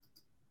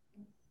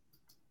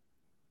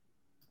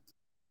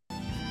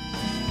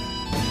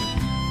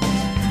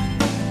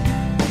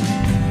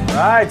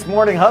right, it's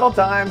morning huddle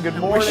time. Good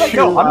morning.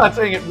 No, I'm not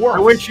saying it works. I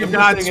wish you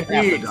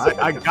Godspeed.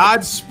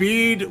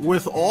 Godspeed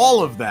with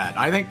all of that.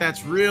 I think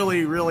that's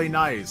really, really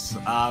nice.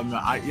 I'm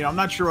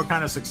not sure what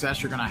kind of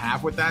success you're going to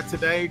have with that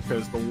today,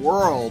 because the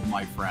world,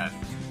 my friend,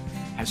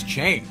 has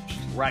changed.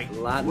 Right.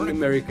 Latin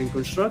American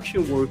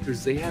construction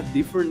workers, they have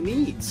different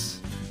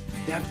needs.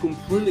 They have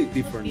completely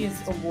different needs.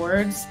 These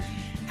awards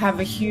have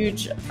a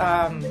huge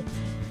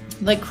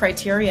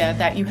criteria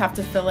that you have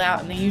to fill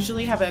out, and they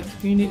usually have a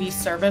community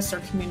service or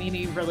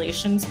community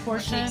relations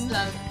portion. Makes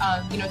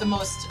them, the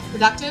most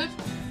productive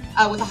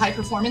with a high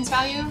performance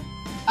value.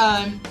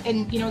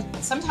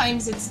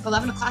 Sometimes it's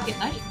 11 o'clock at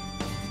night.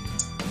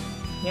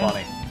 Yeah.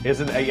 Funny,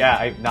 isn't it?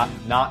 Yeah,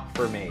 not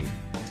for me.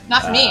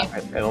 Not for me.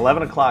 At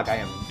 11 o'clock, I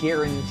am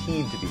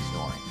guaranteed to be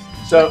snoring.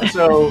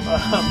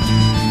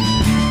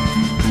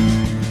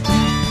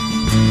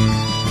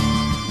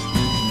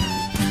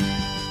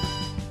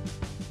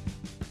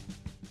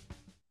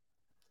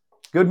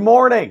 Good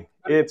morning.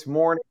 It's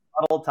morning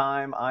huddle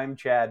time. I'm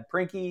Chad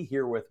Prinky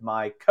here with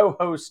my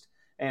co-host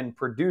and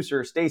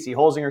producer, Stacy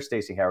Holzinger.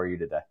 Stacy, how are you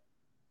today?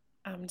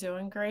 I'm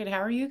doing great.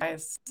 How are you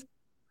guys?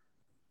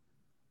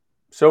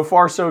 So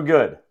far, so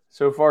good.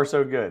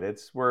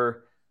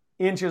 We're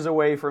inches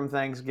away from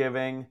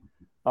Thanksgiving.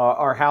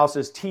 Our house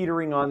is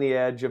teetering on the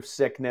edge of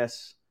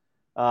sickness,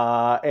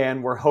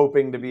 and we're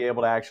hoping to be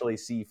able to actually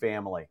see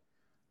family.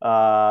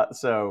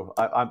 That's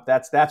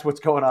what's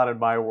going on in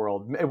my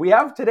world. We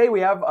have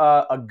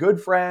a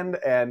good friend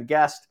and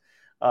guest,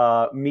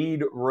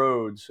 Meade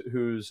Rhoads,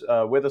 who's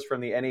with us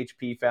from the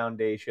NHP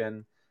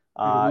Foundation.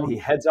 He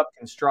heads up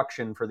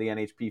construction for the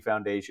NHP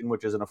Foundation,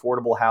 which is an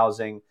affordable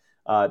housing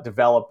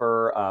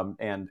developer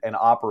and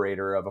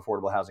operator of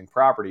affordable housing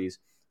properties.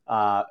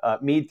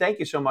 Meade, thank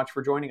you so much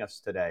for joining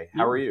us today.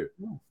 How are you?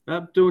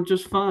 I'm doing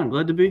just fine.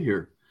 Glad to be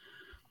here.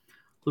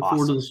 Look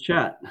forward to this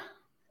chat.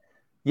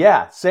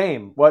 Yeah,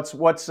 same. What's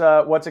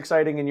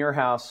exciting in your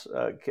house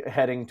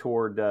heading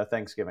toward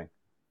Thanksgiving?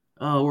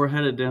 We're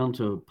headed down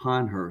to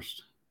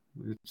Pinehurst.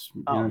 It's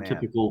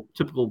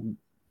typical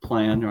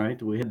plan,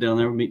 right? We head down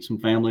there, meet some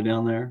family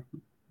down there.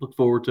 Look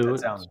forward to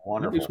it. Sounds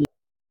wonderful. It's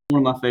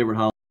one of my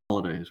favorite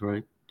holidays,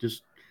 right?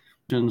 Just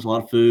a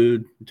lot of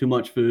food, too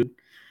much food.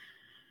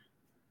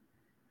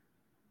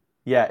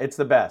 Yeah, it's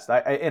the best.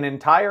 An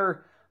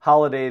entire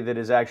holiday that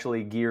is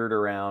actually geared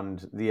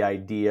around the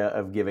idea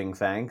of giving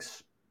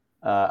thanks.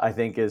 I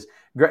think is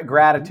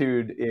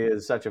gratitude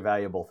is such a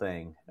valuable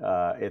thing.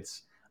 I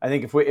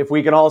think if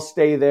we can all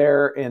stay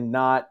there and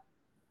not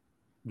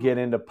get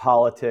into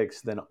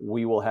politics, then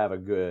we will have a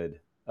good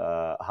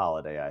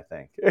holiday. I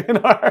think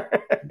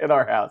in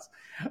our house.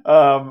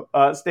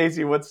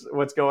 Stacy,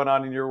 what's going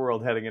on in your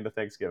world heading into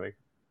Thanksgiving?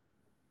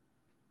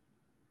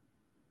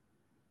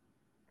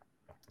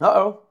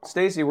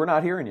 Stacy, we're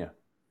not hearing you.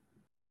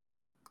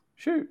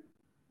 Shoot,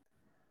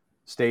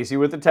 Stacy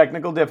with the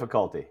technical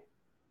difficulty.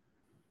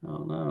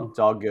 Oh, no. It's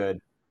all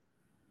good.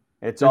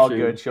 All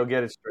good. She'll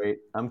get it straight.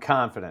 I'm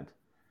confident.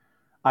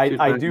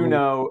 I do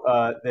know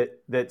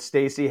that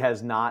Stacy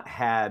has not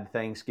had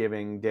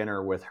Thanksgiving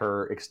dinner with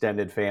her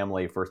extended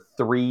family for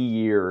 3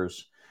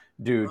 years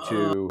due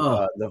to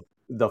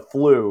the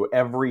flu.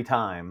 Every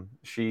time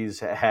she's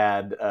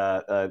had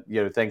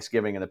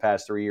Thanksgiving in the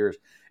past 3 years,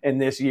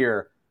 and this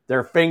year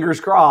they're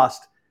fingers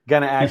crossed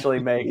gonna actually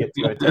make it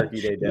to a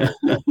Turkey Day dinner.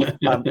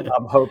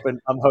 I'm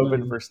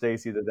hoping for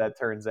Stacy that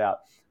turns out.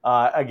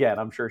 Again,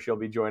 I'm sure she'll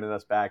be joining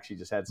us back. She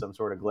just had some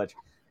sort of glitch.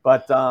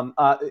 But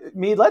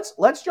Meade,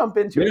 let's jump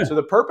into it. So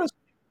the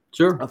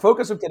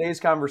focus of today's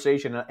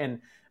conversation,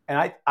 and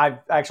I've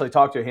actually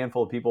talked to a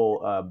handful of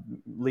people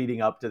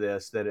leading up to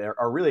this that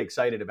are really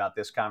excited about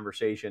this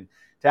conversation,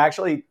 to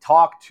actually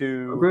talk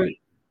to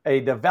a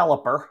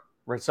developer,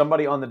 or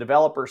somebody on the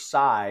developer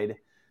side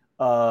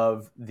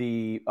of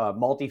the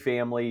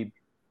multifamily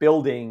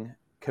building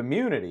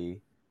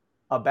community,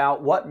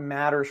 about what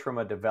matters from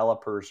a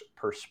developer's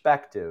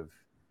perspective.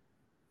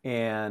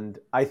 And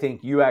I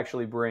think you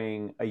actually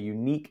bring a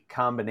unique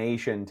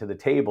combination to the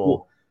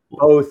table,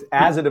 both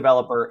as a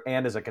developer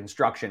and as a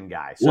construction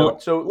guy. So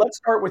let's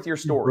start with your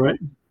story. Right.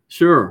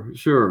 Sure.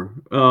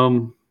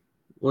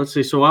 Let's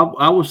see. So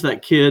I was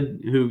that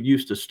kid who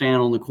used to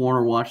stand on the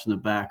corner watching the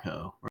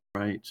backhoe,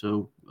 right?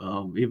 So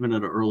even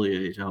at an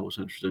early age, I was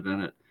interested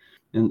in it.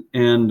 And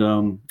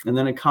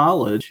then in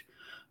college,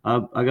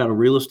 I got a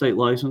real estate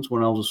license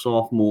when I was a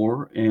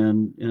sophomore,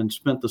 and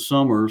spent the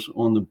summers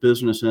on the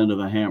business end of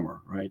a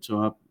hammer, right?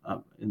 So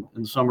in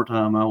the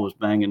summertime, I was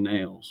banging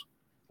nails.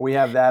 We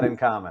have that in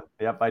common.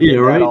 Yep, I did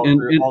that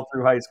all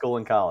through high school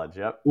and college.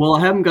 Yep. Well, I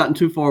haven't gotten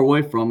too far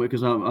away from it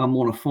because I'm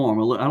on a farm.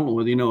 I don't know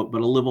whether you know it,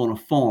 but I live on a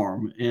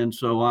farm, and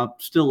so I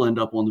still end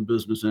up on the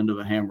business end of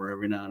a hammer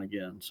every now and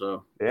again.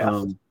 So,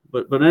 yeah.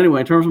 But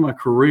anyway, in terms of my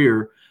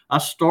career, I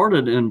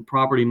started in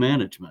property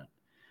management,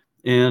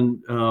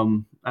 and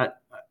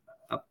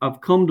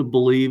I've come to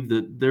believe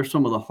that they're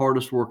some of the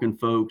hardest working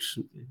folks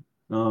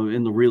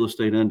in the real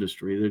estate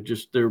industry.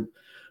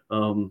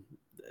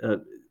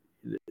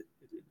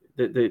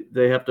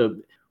 They have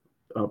to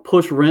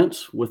push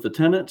rents with the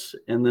tenants,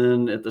 and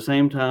then at the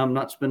same time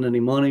not spend any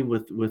money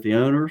with the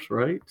owners,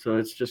 right? So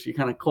it's just you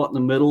kind of caught in the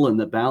middle in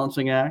the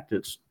balancing act.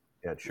 It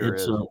sure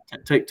is.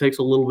 Takes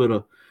a little bit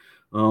of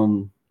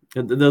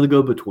the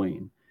go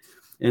between,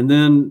 and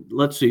then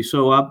let's see.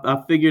 So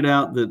I figured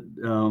out that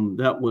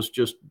that was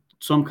just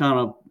some kind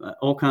of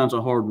all kinds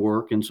of hard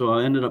work, and so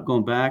I ended up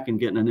going back and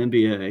getting an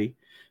MBA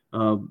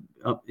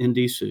up in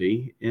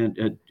DC and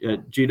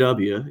at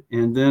GW,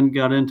 and then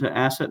got into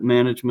asset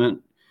management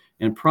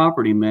and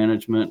property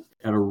management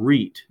at a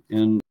REIT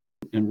in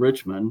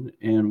Richmond,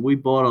 and we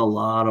bought a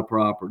lot of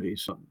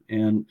properties,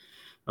 and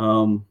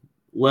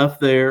left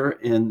there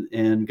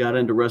and got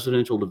into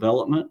residential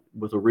development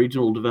with a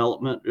regional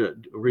developer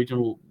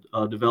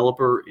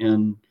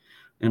in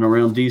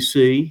around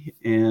DC,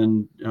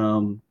 and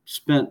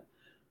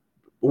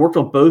worked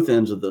on both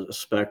ends of the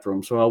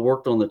spectrum. So I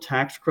worked on the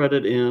tax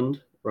credit end,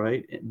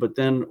 right? But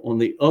then on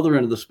the other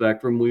end of the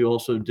spectrum, we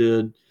also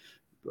did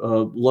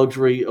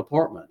luxury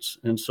apartments,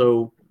 and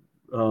so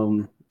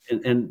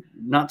and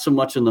not so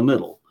much in the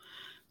middle,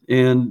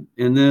 and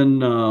then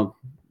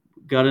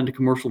got into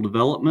commercial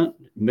development,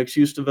 mixed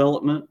use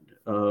development.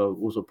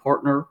 Was a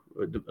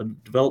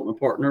development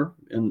partner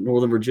in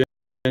Northern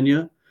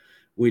Virginia.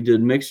 We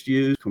did mixed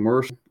use,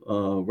 commercial,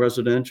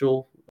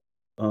 residential,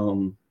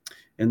 and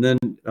then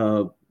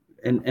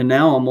and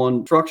now I'm on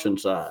construction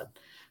side,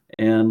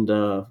 and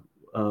I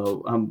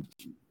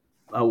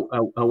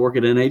work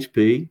at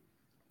NHP.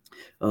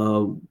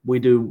 We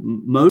do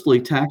mostly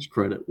tax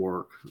credit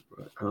work,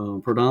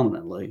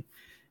 predominantly.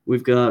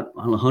 We've got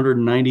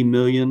 190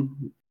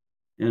 million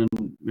in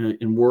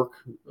work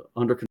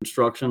under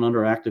construction,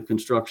 under active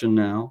construction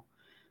now.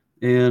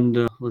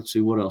 And let's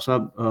see what else.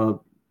 I'm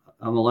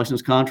a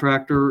licensed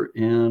contractor,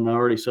 and I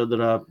already said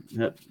that I've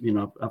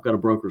got a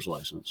broker's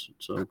license.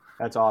 So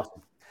that's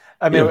awesome.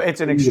 I mean,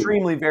 it's an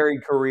extremely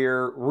varied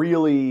career,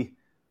 really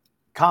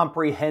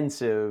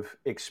comprehensive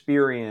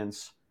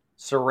experience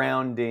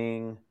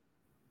surrounding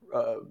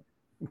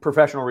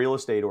professional real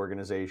estate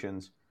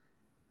organizations,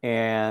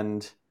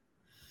 and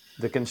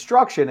the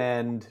construction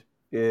end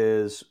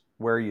is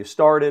where you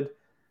started.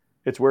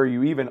 It's where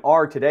you even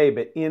are today,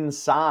 but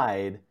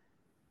inside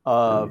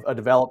of a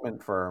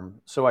development firm.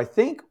 So I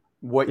think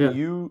what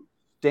you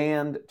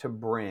stand to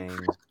bring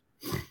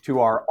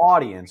to our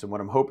audience, and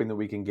what I'm hoping that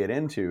we can get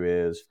into,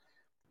 is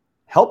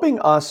helping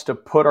us to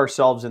put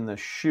ourselves in the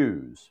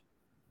shoes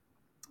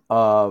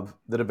of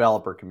the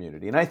developer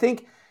community. And I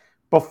think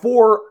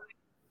before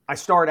I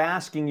start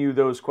asking you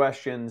those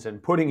questions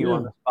and putting you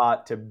on the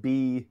spot to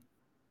be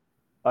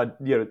a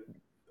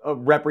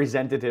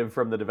representative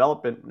from the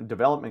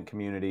development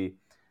community,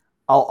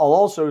 I'll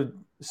also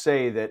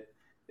say that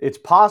it's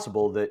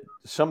possible that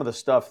some of the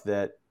stuff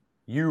that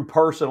you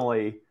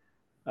personally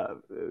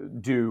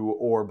do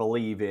or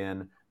believe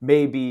in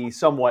may be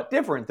somewhat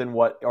different than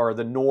what are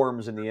the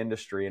norms in the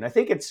industry. And I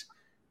think it's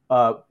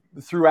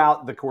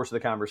throughout the course of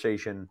the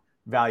conversation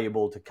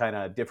valuable to kind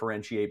of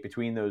differentiate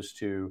between those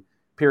two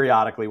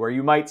periodically, where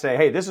you might say,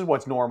 hey, this is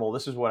what's normal,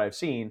 this is what I've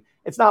seen,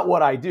 it's not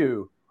what I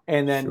do,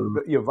 and then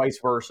vice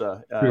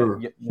versa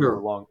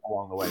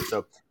along the way.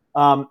 So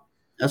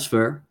that's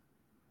fair.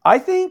 I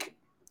think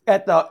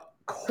at the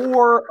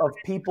core of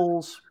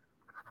people's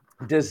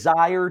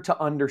desire to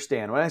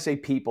understand, when I say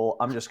people,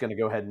 I'm just going to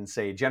go ahead and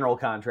say general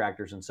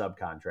contractors and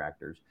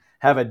subcontractors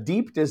have a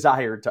deep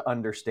desire to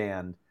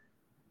understand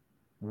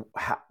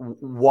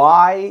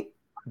why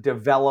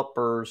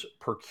developers'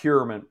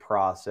 procurement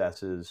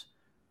processes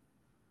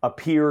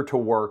appear to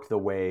work the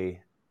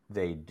way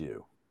they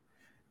do.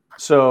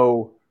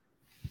 So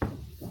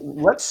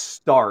let's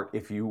start,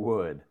 if you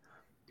would,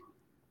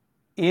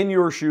 in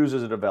your shoes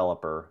as a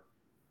developer.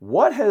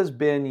 What has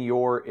been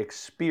your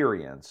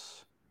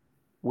experience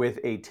with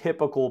a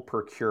typical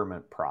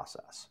procurement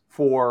process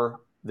for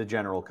the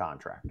general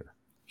contractor?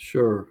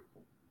 Sure.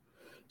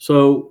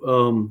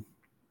 So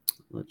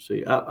let's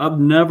see. I've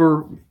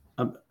never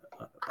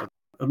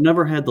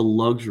had the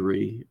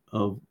luxury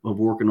of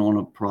working on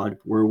a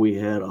project where we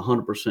had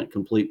 100%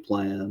 complete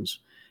plans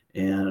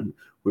and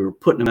we were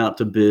putting them out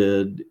to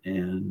bid,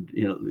 and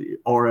the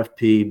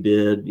RFP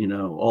bid.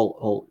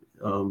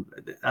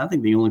 I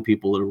think the only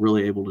people that are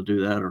really able to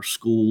do that are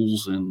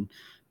schools and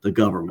the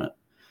government.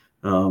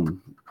 And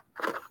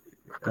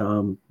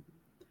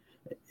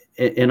I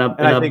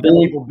think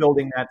the people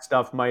building that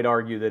stuff might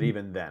argue that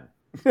even then,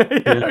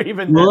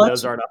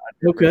 those aren't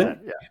 100%. Okay.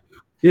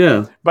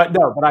 Yeah. But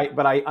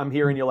I'm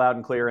hearing you loud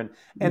and clear, and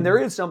there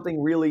is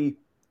something really,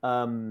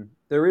 I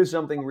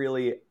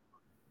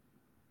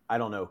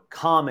don't know,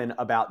 common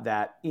about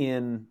that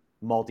in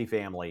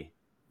multifamily,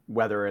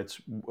 whether it's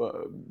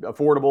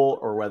affordable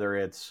or whether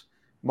it's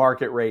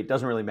market rate,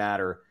 doesn't really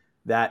matter.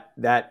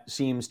 That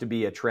seems to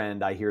be a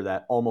trend. I hear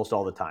that almost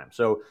all the time.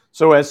 So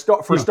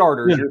for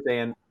starters, you're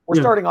saying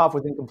we're starting off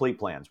with incomplete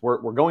plans.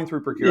 We're going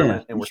through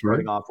procurement and we're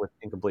starting off with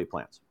incomplete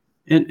plans.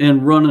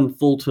 And running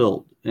full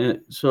tilt.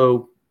 And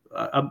so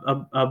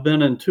I've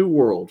been in two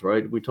worlds,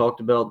 right? We talked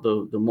about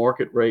the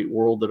market rate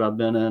world that I've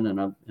been in,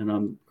 and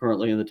I'm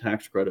currently in the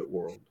tax credit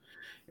world.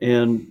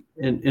 And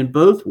in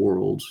both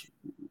worlds,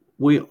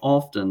 we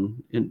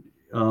often,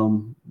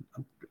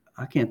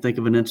 I can't think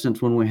of an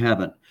instance when we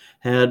haven't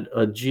had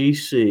a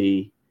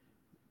GC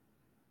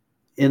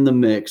in the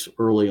mix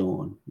early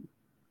on.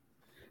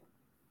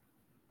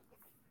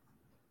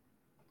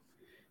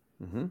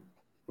 Mm-hmm.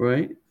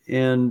 Right?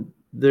 And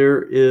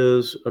there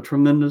is a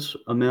tremendous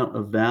amount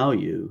of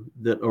value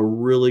that a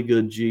really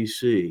good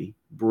GC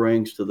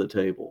brings to the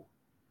table.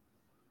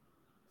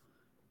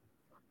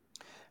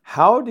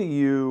 How do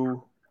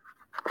you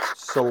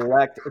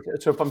select?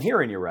 So if I'm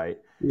hearing you right,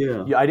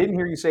 I didn't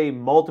hear you say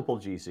multiple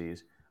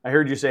GCs. I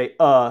heard you say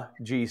a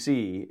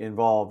GC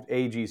involved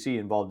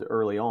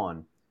early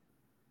on.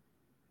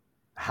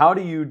 How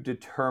do you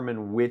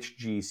determine which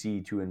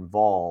GC to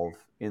involve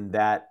in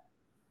that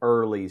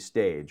early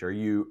stage? Are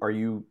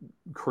you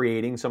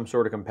creating some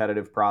sort of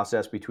competitive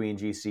process between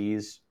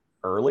GCs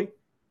early?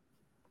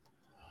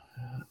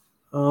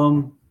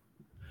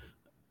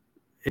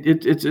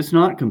 It's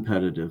not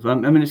competitive. I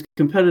mean, it's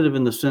competitive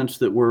in the sense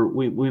that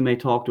we may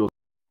talk to a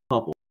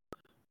couple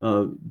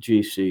of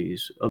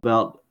GCs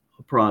about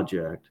a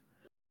project,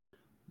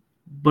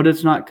 but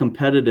it's not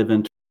competitive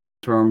in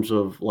terms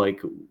of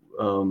like.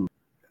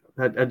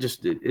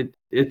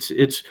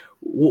 It's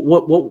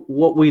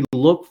what we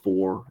look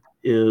for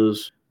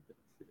is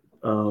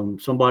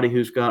somebody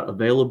who's got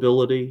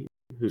availability,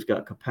 who's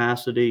got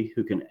capacity,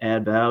 who can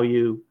add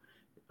value.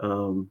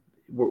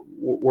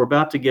 We're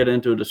about to get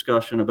into a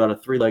discussion about a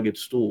three-legged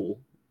stool,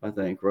 I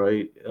think,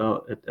 right?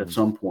 At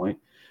some point.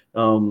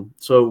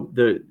 So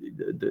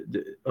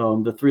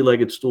the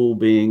three-legged stool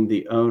being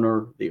the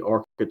owner, the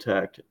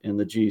architect, and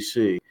the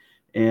GC,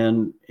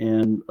 and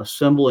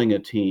assembling a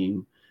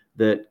team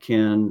that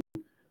can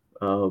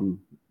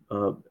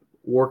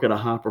work at a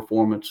high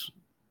performance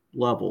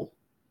level.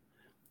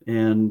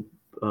 And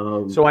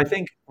so I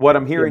think what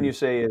I'm hearing you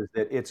say is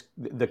that it's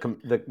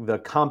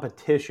the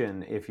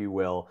competition, if you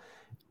will,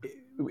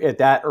 at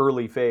that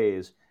early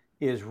phase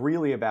is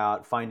really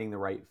about finding the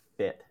right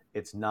fit.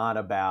 It's not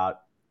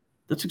about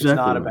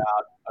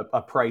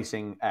a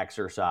pricing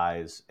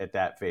exercise at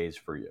that phase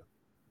for you.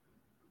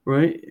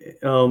 Right.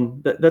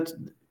 That's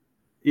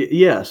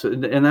yes,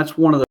 and that's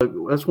one of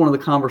the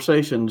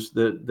conversations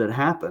that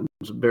happens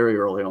very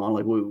early on.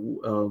 Like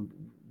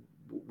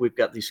we've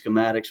got these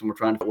schematics and we're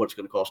trying to figure out what it's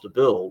going to cost to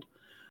build,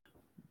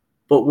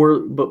 but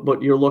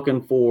you're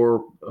looking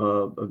for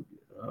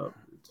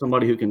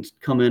somebody who can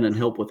come in and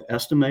help with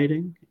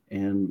estimating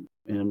and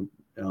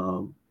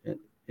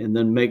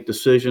then make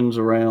decisions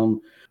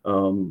around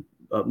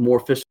more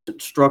efficient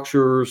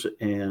structures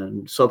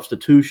and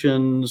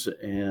substitutions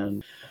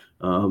and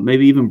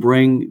maybe even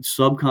bring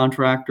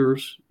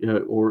subcontractors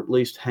or at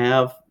least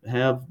have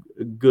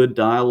good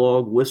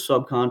dialogue with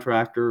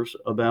subcontractors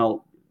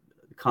about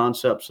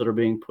concepts that are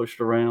being pushed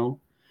around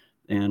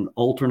and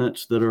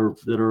alternates that are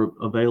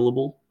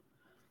available.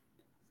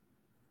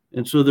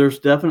 And so there's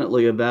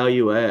definitely a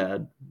value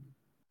add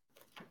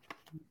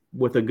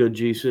with a good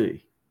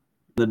GC,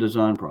 the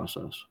design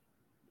process.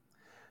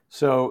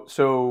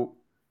 So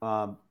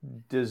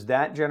does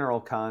that general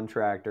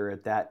contractor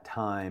at that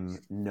time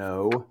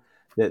know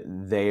that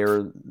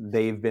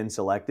they've been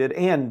selected,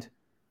 and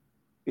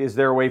is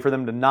there a way for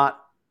them to not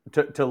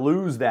to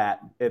lose that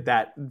at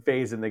that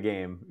phase in the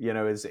game? You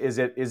know, is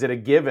it a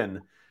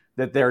given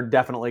that they're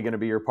definitely going to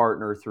be your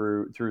partner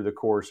through the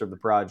course of the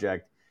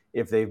project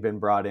if they've been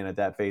brought in at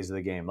that phase of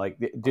the game? Like,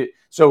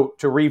 so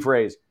to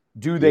rephrase,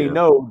 do they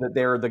know that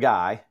they're the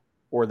guy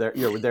or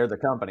they're the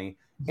company,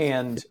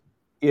 and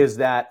is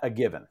that a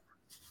given?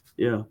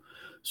 Yeah.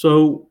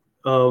 So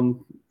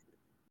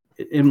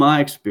in my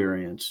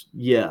experience,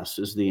 yes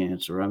is the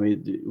answer. I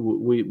mean,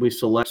 we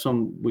select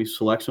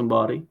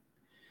somebody,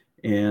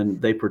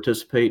 and they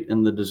participate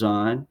in the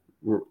design,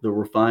 the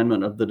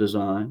refinement of the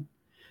design,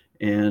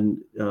 and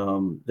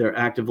they're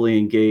actively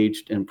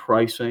engaged in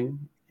pricing.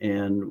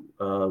 And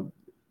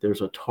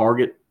there's a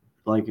target,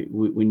 like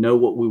we know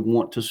what we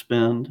want to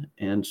spend,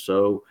 and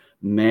so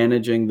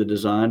managing the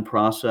design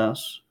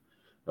process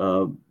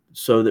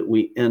so that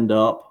we end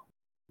up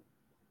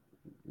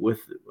with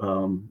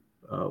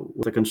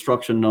a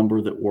construction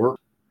number that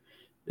works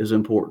is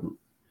important.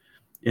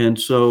 And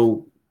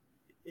so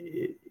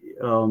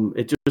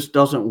it just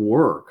doesn't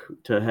work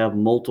to have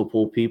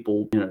multiple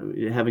people,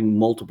 having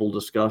multiple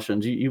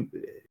discussions.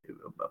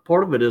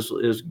 Part of it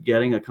is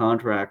getting a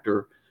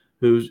contractor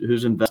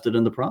who's invested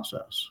in the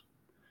process.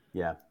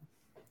 Yeah.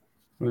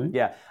 Right.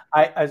 Yeah.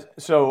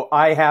 So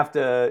I have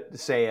to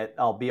say it.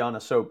 I'll be on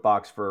a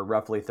soapbox for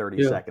roughly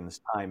 30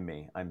 seconds. Time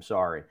me. I'm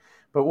sorry.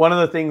 But one of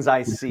the things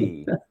I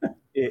see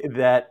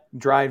that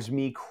drives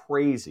me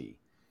crazy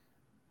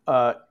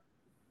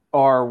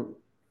are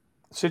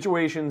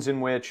situations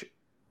in which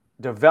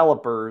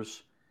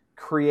developers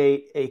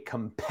create a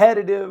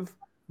competitive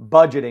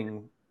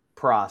budgeting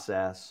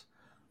process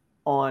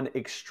on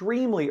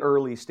extremely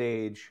early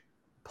stage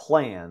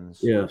plans.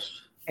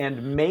 Yes.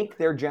 and make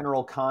their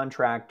general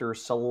contractor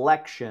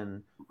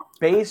selection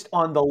based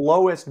on the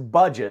lowest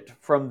budget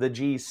from the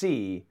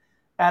GC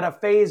at a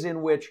phase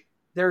in which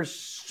there's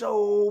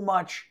so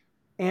much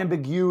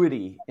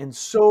ambiguity and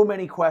so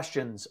many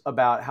questions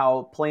about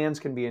how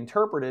plans can be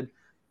interpreted.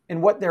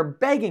 And what they're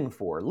begging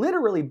for,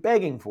 literally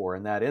begging for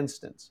in that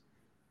instance,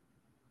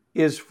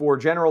 is for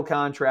general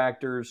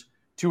contractors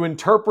to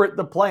interpret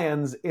the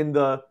plans in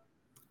the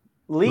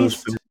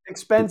least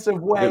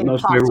expensive way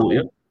possible.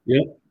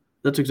 Yep.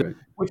 That's exactly.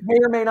 Which may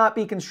or may not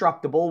be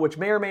constructible, which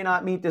may or may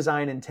not meet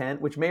design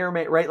intent, which may or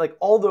may, right? Like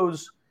all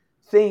those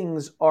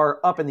things are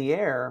up in the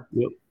air.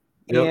 Yep.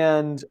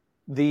 And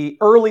the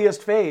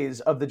earliest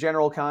phase of the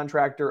general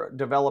contractor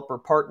developer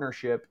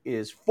partnership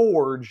is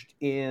forged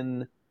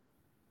in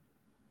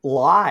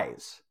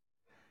lies,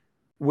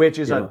 which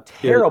is a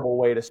terrible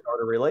way to start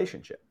a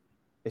relationship.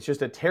 It's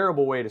just a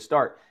terrible way to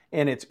start.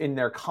 And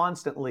they're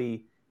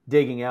constantly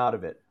digging out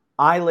of it.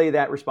 I lay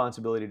that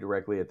responsibility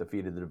directly at the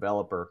feet of the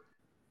developer,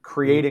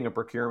 creating a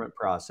procurement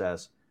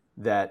process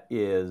that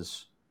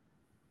is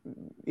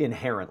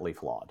inherently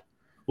flawed.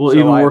 Well, so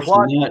even I worse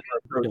than that,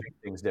 approaching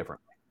things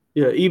differently.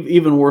 Yeah,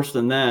 even worse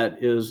than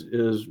that is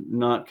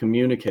not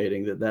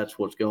communicating that that's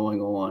what's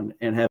going on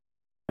and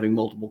having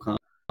multiple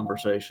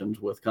conversations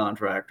with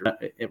contractors,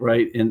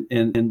 right? And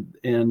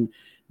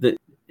that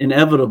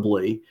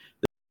inevitably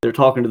they're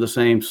talking to the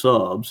same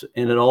subs,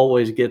 and it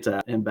always gets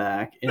out and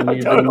back, and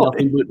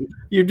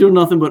you're doing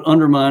nothing but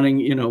undermining,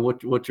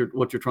 what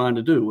you're trying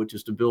to do, which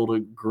is to build a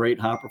great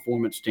high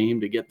performance team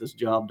to get this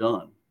job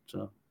done.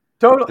 So.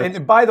 Totally.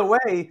 And by the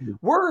way,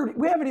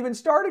 we haven't even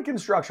started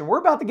construction. We're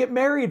about to get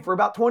married for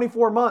about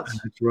 24 months.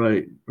 That's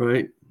right.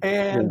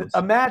 And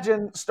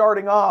imagine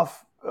starting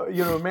off,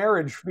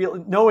 marriage,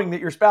 knowing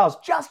that your spouse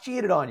just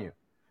cheated on you.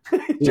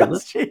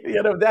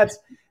 Cheated.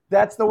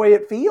 That's the way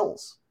it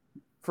feels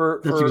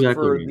for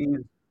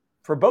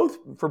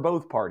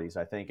both parties,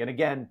 I think. And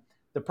again,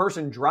 the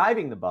person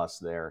driving the bus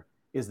there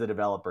is the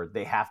developer.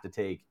 They have to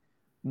take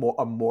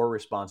a more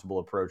responsible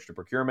approach to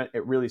procurement.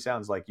 It really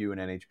sounds like you and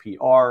NHP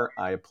are.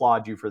 I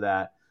applaud you for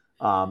that.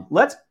 I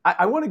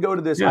want to go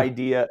to this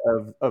idea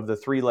of the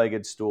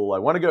three-legged stool. I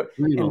want to go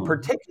in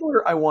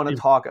particular. I want to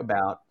talk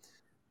about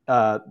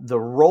the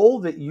role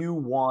that you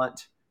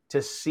want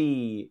to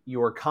see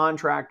your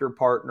contractor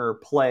partner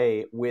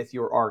play with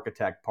your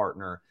architect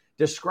partner.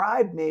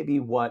 Describe maybe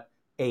what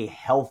a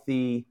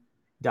healthy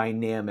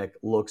dynamic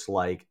looks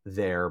like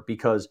there,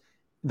 because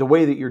the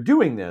way that you're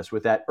doing this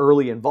with that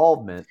early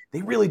involvement,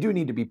 they really do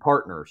need to be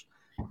partners.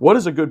 What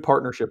does a good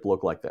partnership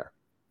look like there?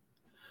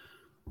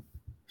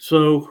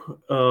 So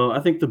I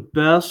think the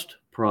best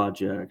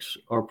projects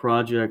are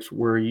projects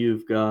where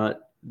you've got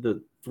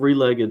the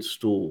three-legged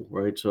stool,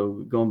 right?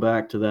 So going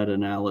back to that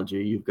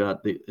analogy, you've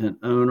got an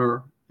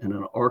owner and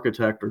an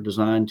architect or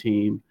design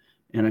team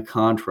and a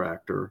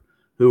contractor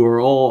who are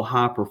all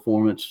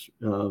high-performance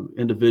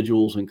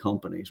individuals and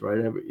companies,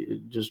 right?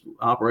 Just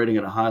operating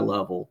at a high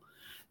level.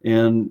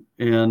 And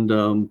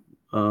the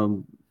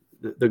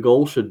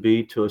goal should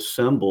be to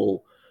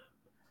assemble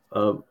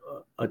a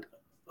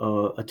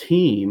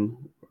team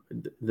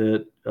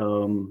that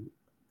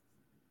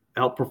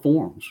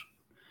outperforms.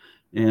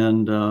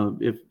 And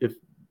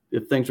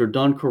if things are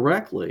done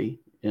correctly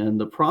and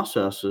the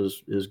process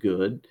is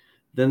good,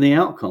 then the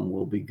outcome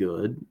will be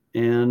good.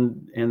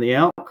 And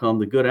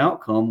the good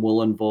outcome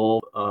will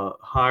involve a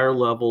higher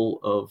level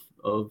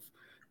of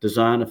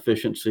design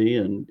efficiency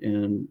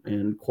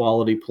and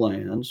quality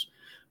plans,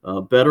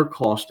 better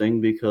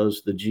costing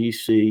because the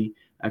GC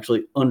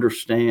actually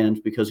understands,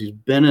 because he's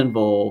been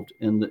involved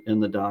in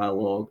the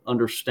dialogue,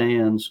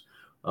 understands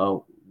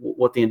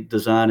what the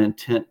design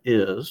intent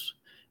is,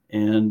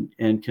 and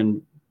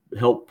can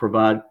help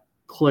provide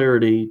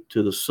clarity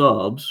to the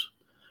subs,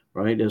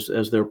 right,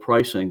 as they're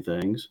pricing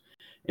things.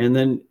 And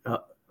then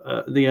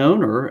the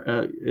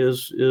owner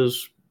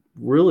is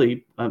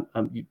really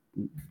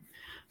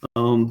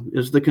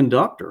is the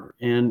conductor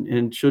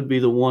and should be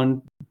the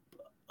one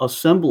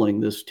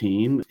assembling this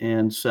team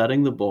and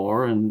setting the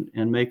bar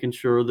and making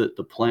sure that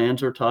the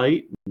plans are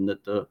tight and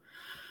that the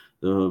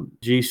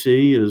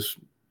GC is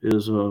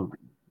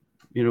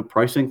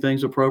pricing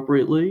things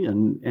appropriately.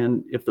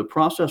 And if the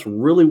process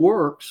really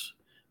works,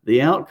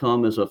 the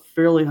outcome is a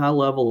fairly high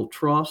level of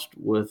trust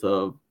with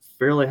a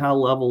fairly high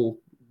level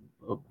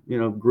of,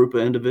 group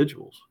of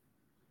individuals.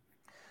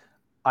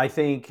 I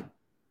think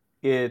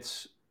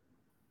it's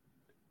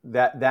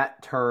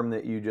that term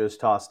that you just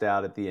tossed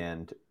out at the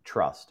end,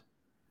 trust,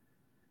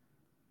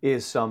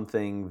 is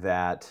something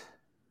that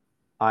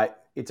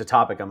it's a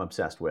topic I'm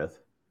obsessed with.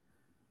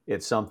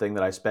 It's something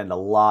that I spend a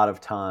lot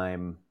of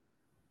time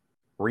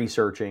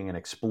researching and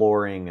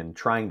exploring and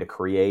trying to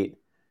create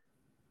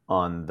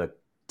on the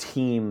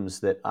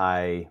teams that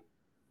I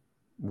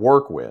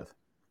work with.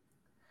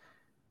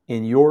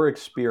 In your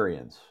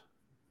experience,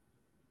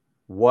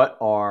 what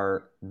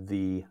are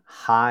the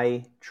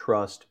high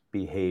trust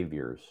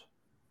behaviors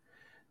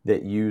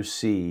that you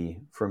see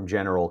from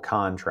general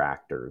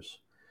contractors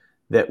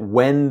that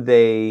when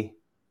they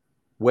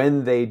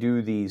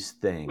do these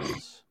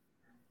things,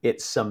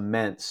 it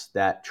cements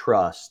that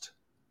trust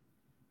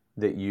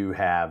that you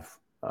have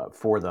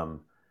for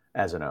them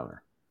as an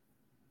owner?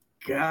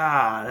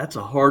 God, that's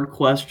a hard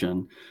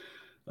question.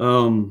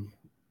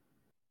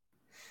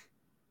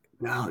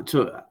 No,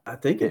 so I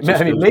think it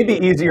just may be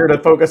easier to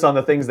focus on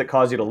the things that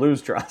cause you to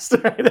lose trust.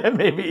 Right? That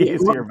may be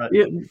easier, but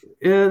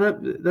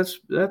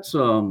that's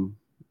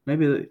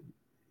maybe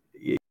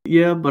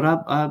yeah. But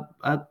I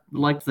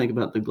like to think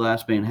about the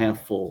glass being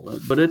half full.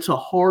 But it's a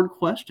hard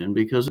question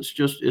because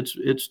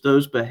it's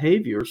those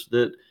behaviors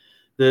that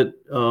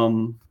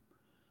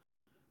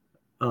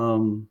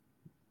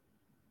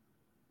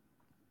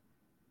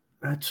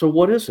so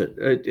what is it?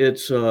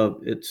 It's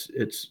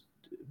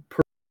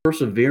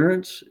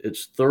perseverance,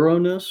 it's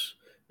thoroughness,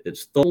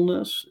 it's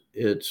thoughtfulness,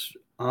 it's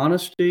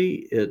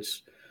honesty,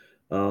 it's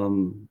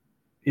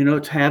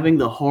it's having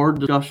the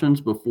hard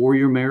discussions before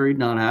you're married,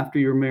 not after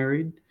you're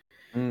married.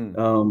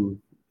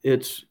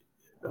 It's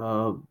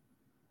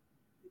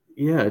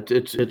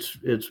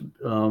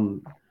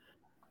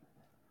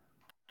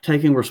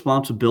taking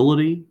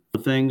responsibility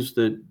for things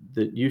that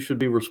you should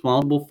be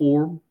responsible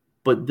for.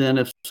 But then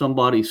if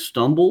somebody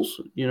stumbles,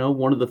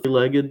 one of the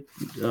three-legged,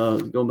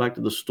 going back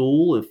to the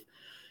stool,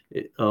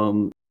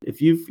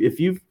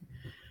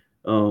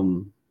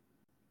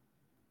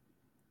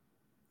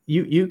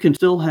 you can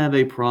still have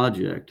a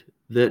project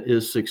that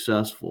is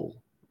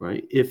successful,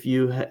 right? If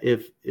you have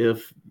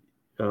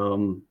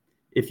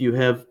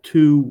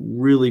two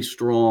really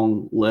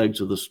strong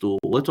legs of the stool,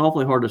 it's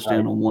awfully hard to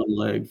stand on one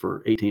leg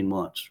for 18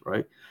 months,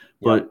 right?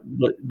 Yep.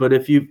 But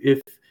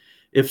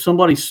if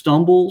somebody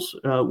stumbles,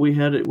 we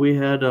had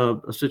a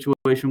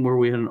situation where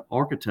we had an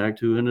architect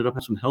who ended up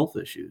having some health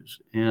issues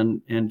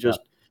and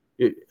just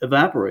it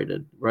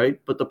evaporated,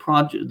 right? But the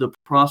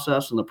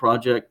process and the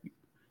project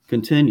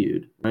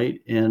continued,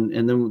 right? And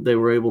then they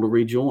were able to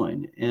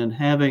rejoin. And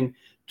having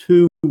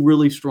two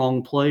really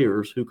strong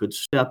players who could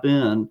step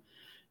in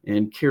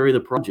and carry the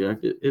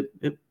project,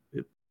 it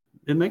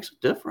makes a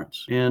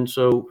difference. And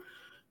so,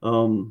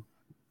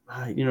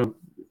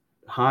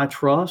 high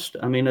trust.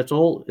 I mean, it's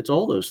all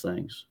those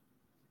things.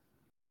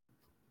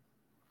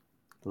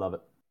 Love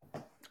it.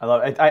 I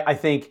love it. I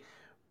think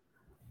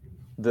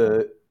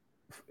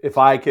if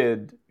I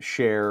could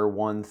share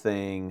one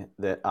thing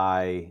that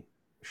I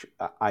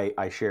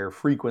share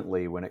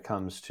frequently when it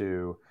comes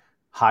to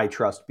high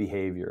trust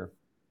behavior,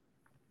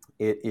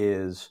 it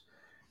is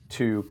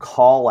to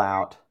call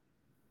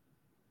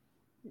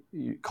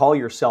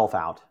yourself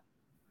out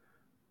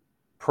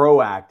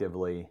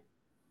proactively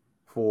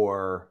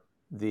for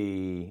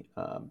the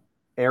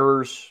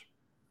errors,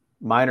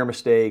 minor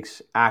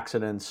mistakes,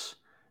 accidents,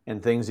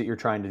 and things that you're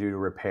trying to do to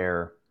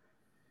repair,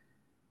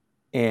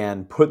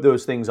 and put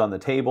those things on the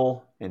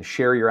table and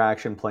share your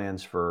action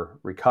plans for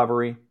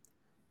recovery.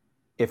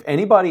 If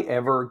anybody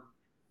ever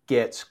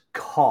gets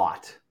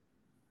caught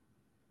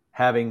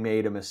having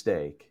made a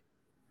mistake,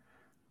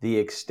 the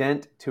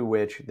extent to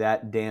which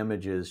that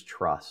damages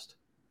trust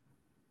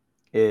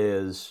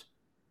is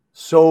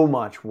so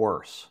much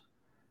worse.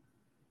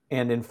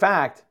 And in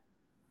fact,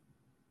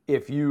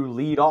 if you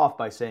lead off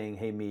by saying,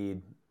 hey,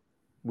 Meade,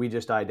 we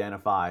just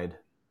identified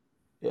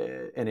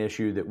an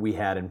issue that we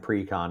had in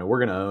pre-con, and we're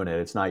going to own it.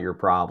 It's not your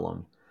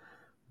problem.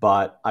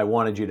 But I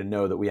wanted you to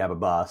know that we have a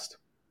bust.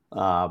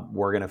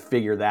 We're going to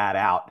figure that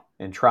out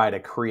and try to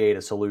create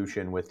a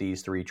solution with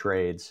these three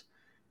trades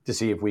to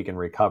see if we can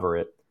recover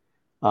it.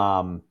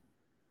 I'm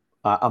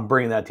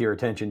bringing that to your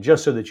attention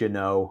just so that you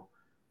know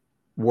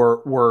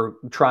we're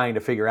trying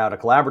to figure out a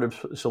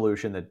collaborative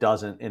solution that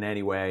doesn't in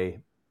any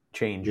way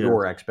change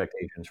your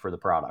expectations for the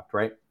product,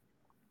 right?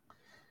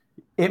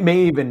 It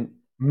may even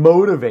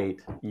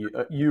motivate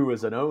you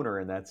as an owner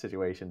in that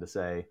situation to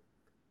say,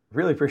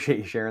 really appreciate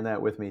you sharing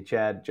that with me,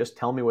 Chad. Just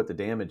tell me what the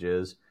damage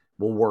is.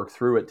 We'll work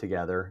through it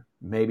together.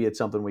 Maybe it's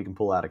something we can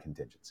pull out of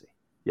contingency,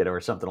 or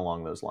something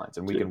along those lines,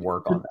 and we can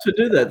work on that. To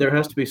do that, there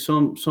has to be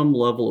some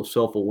level of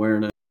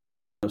self-awareness,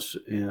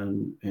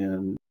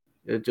 and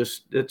it's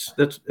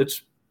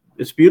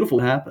beautiful.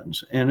 It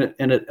happens, and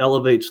it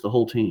elevates the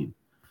whole team.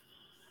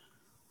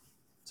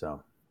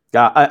 So,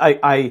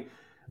 I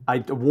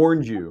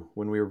warned you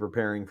when we were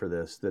preparing for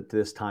this that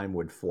this time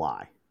would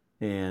fly,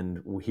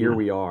 and here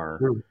we are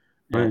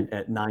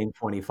at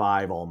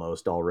 9:25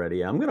 almost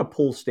already. I'm going to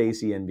pull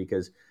Stacy in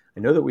because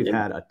I know that we've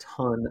had a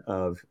ton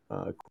of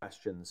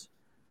questions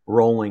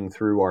rolling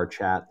through our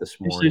chat this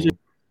morning.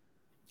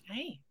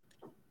 Hey,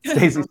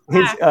 Stacy,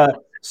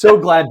 so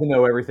glad to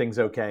know everything's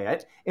okay.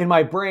 In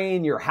my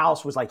brain, your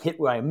house was like hit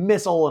by a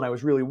missile, and I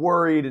was really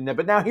worried.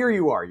 But now here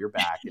you are. You're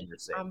back, and you're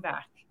safe. I'm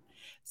back.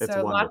 That's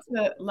so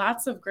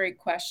lots of great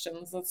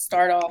questions. Let's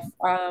start off.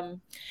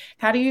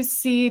 How do you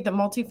see the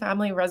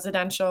multifamily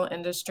residential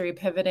industry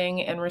pivoting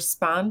in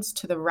response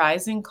to the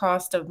rising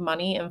cost of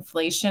money,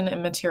 inflation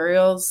and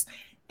materials,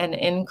 and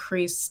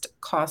increased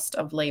cost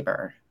of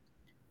labor?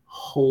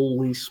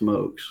 Holy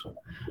smokes.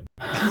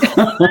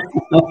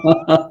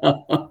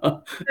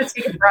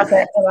 Take a breath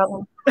after that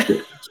one.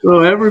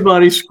 So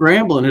everybody's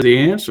scrambling is the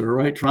answer,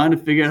 right? Trying to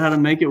figure out how to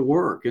make it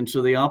work. And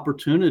so the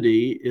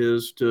opportunity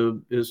is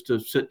to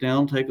sit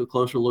down, take a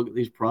closer look at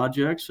these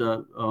projects,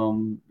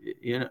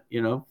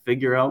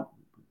 figure out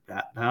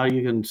how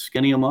you can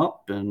skinny them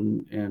up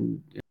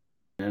and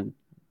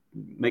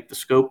make the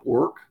scope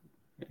work.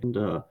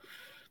 And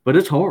but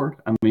it's hard.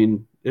 I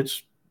mean,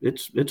 it's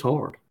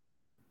hard.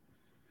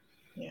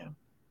 Yeah.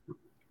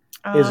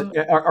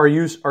 Are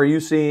you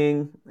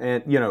seeing,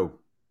 and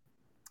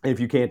if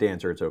you can't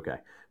answer, it's okay.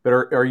 But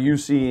are you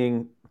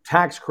seeing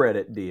tax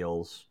credit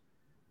deals,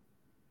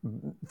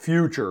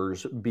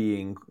 futures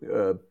being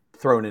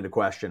thrown into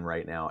question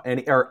right now?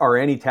 And are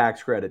any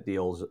tax credit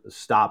deals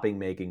stopping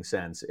making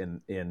sense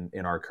in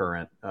our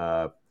current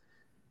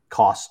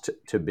cost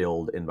to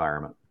build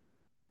environment?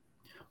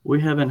 We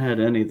haven't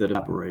had any that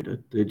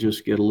evaporated. They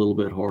just get a little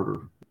bit harder.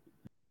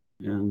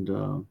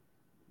 And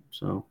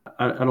so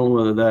I don't know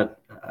whether that,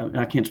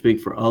 I can't speak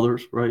for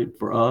others, right?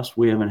 For us,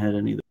 we haven't had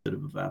any that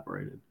have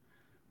evaporated.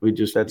 We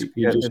just, it's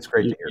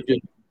great to hear.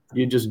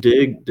 You just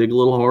dig a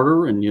little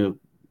harder, and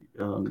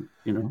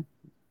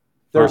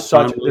there's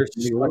such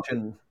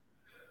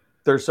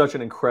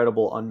an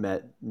incredible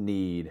unmet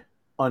need,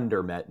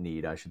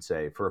 I should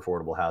say, for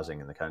affordable housing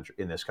in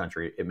this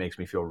country. It makes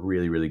me feel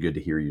really, really good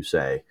to hear you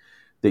say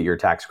that your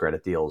tax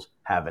credit deals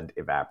haven't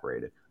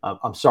evaporated.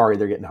 I'm sorry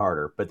they're getting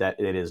harder, but that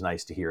it is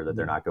nice to hear that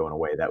they're not going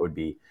away. That would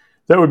be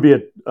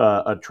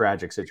a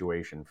tragic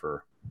situation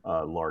for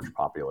a large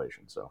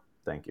population. So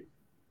thank you.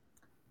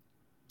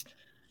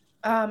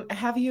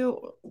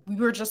 We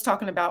were just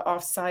talking about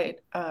offsite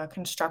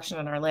construction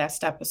in our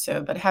last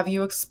episode, but have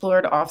you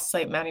explored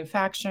offsite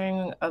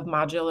manufacturing of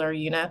modular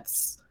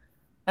units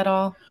at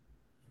all?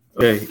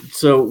 Okay,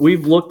 so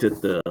we've looked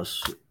at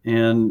this,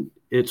 and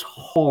it's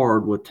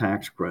hard with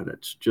tax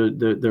credits.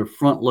 They're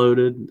front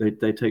loaded.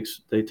 They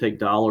take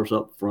dollars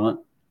up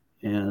front,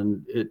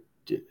 and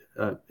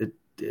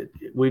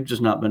we've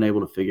just not been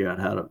able to figure out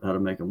how to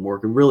make them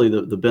work. And really,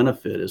 the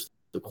benefit is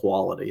the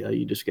quality.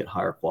 You just get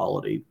higher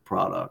quality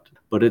product,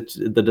 but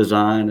the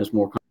design is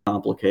more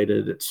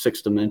complicated. It's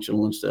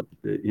 6-dimensional instead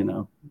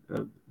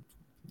of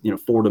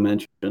 4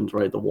 dimensions,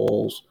 right? The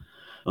walls.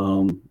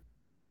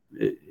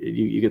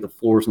 You get the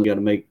floors, and you got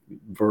to make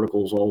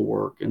verticals all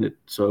work, and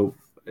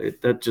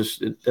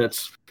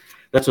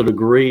that's a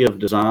degree of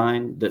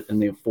design that in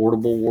the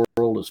affordable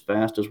world, as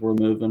fast as we're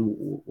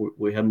moving,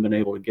 we haven't been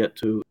able to get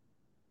to.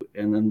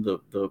 And then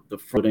the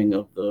footing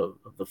of the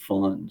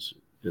funds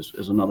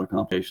is another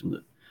complication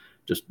that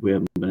just we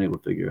haven't been able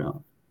to figure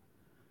out.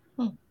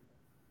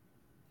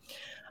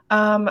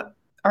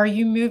 Are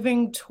you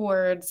moving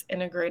towards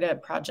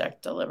integrated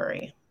project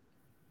delivery?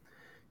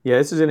 Yeah,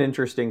 this is an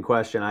interesting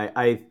question.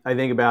 I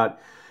think about,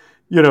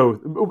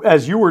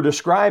 as you were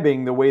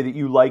describing the way that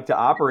you like to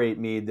operate,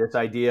 Meade, this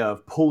idea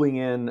of pulling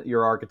in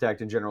your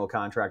architect and general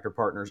contractor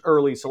partners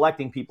early,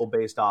 selecting people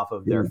based off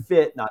of their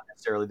fit, not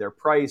necessarily their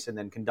price, and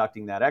then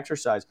conducting that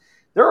exercise.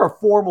 There are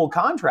formal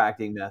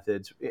contracting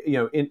methods,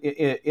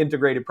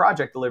 integrated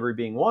project delivery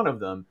being one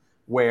of them,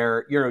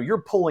 where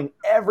you're pulling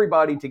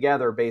everybody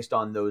together based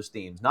on those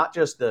themes, not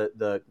just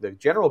the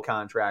general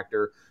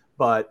contractor,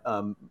 but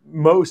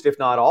most, if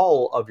not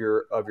all, of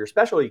your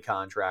specialty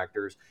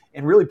contractors,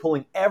 and really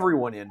pulling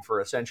everyone in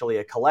for essentially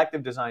a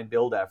collective design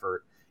build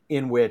effort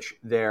in which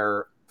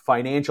they're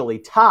financially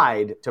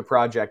tied to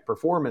project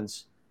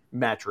performance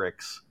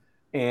metrics,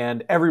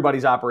 and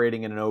everybody's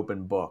operating in an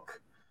open book.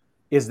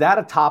 Is that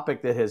a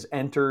topic that has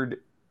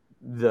entered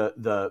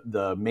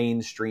the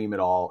mainstream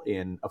at all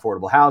in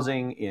affordable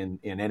housing, in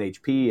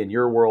NHP, in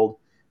your world?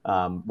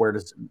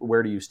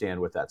 Where do you stand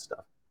with that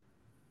stuff?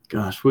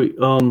 Gosh, we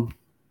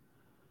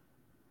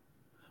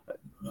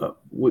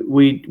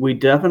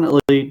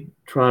definitely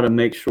try to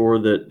make sure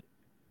that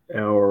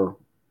our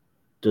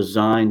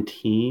design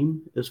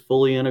team is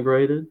fully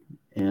integrated,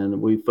 and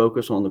we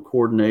focus on the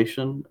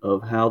coordination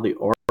of how the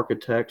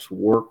architects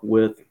work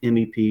with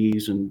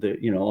MEPs, and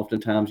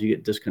oftentimes you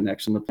get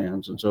disconnects in the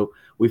plans, and so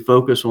we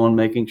focus on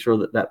making sure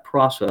that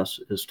process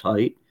is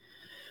tight.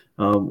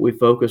 We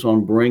focus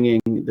on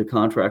bringing the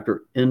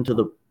contractor into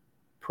the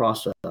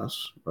process,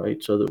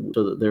 right, so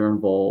that they're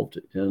involved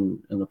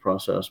in the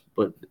process.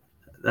 But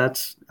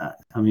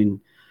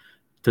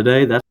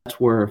today that's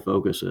where our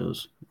focus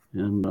is,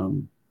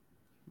 and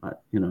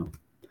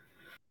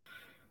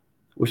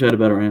wish I had a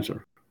better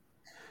answer.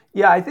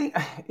 Yeah, I think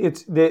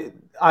it's that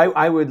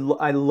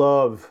I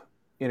love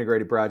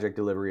integrated project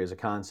delivery as a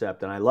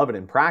concept, and I love it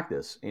in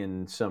practice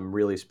in some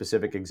really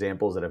specific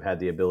examples that I've had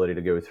the ability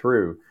to go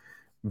through.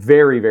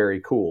 Very, very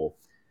cool.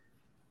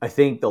 I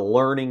think the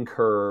learning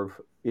curve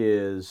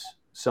is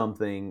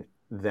something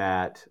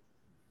that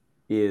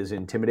is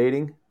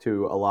intimidating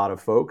to a lot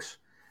of folks.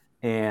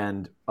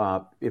 And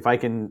if I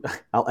can,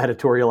 I'll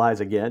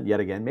editorialize yet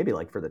again, maybe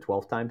like for the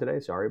 12th time today.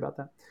 Sorry about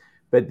that.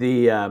 But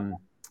the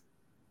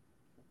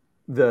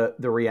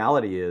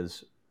reality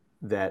is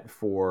that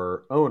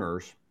for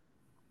owners,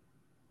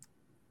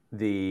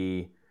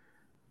 the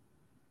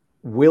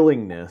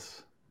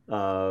willingness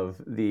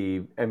of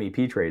the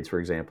MEP trades, for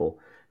example,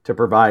 to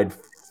provide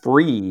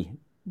free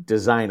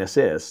design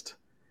assist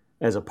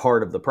as a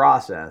part of the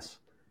process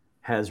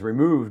has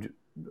removed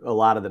a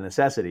lot of the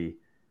necessity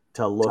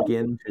to look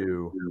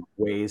into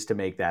ways to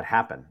make that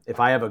happen. If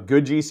I have a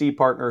good GC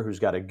partner who's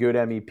got a good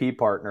MEP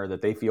partner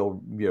that they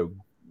feel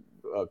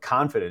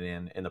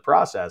confident in the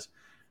process,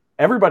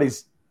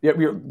 everybody's the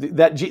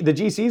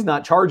GC is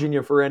not charging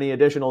you for any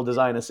additional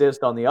design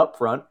assist on the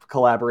upfront,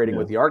 collaborating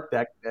with the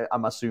architect,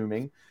 I'm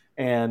assuming,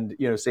 and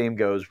same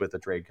goes with the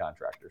trade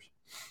contractors.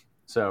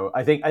 So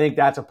I think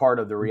that's a part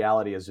of the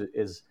reality is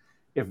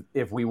if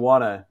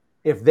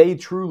they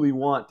truly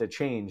want to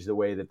change the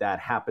way that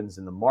happens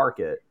in the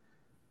market,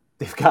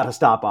 they've got to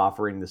stop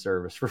offering the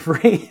service for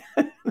free.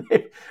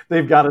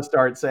 They've got to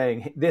start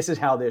saying, this is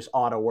how this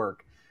ought to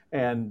work.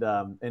 And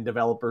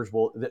developers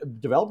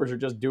are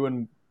just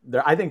doing,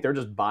 I think they're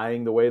just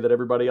buying the way that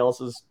everybody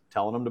else is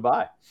telling them to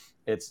buy.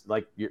 It's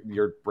like,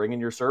 you're bringing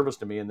your service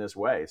to me in this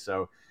way.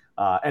 So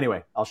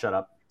anyway, I'll shut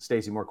up.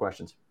 Stacy, more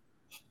questions.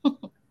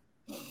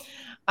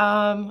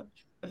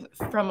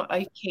 From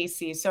Ike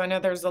Casey. So I know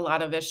there's a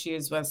lot of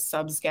issues with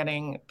subs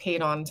getting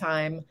paid on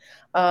time.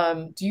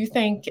 Do you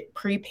think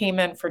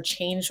prepayment for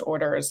change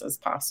orders is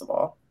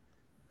possible?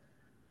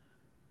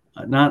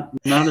 Not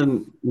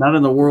in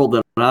the world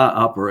that I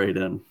operate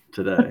in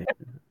today.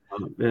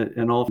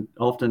 And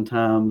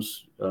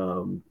oftentimes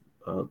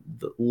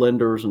the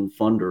lenders and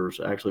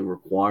funders actually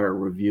require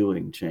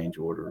reviewing change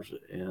orders,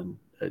 and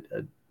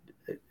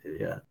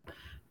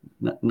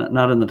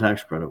not in the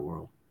tax credit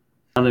world.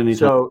 Not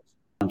anytime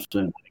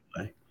soon,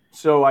 anyway.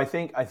 So I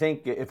think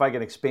if I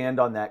can expand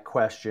on that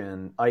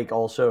question, Ike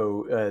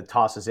also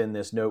tosses in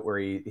this note where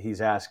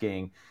he's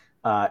asking,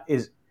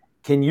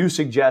 can you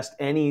suggest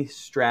any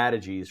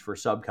strategies for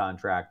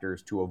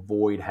subcontractors to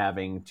avoid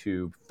having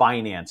to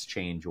finance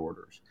change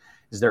orders?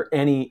 Is there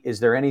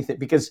anything?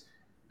 Because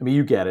I mean,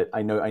 you get it.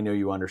 I know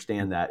you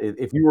understand that.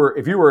 If you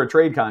were a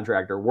trade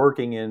contractor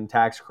working in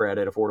tax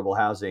credit, affordable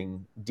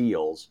housing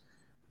deals,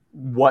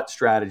 what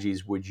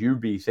strategies would you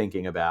be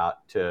thinking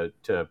about to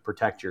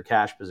protect your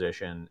cash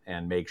position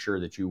and make sure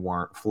that you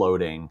weren't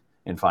floating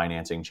and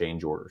financing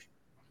change orders?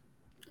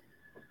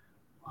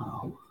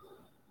 Wow.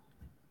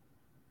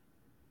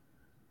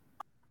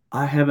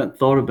 I haven't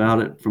thought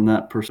about it from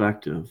that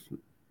perspective.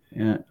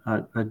 And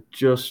I'm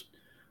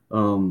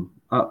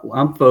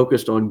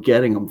focused on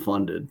getting them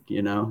funded,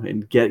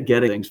 and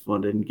getting things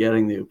funded and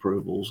getting the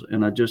approvals.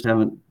 And I just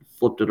haven't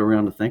flipped it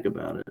around to think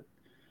about it.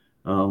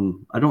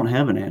 I don't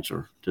have an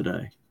answer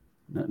today,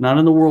 not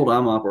in the world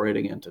I'm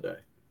operating in today.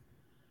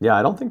 Yeah,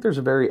 I don't think there's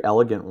a very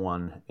elegant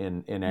one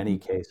in any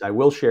case. I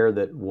will share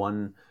that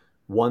one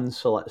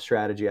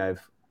strategy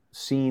I've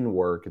seen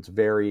work. It's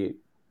very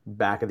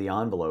back of the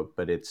envelope,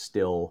 but it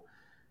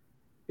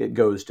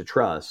goes to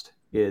trust.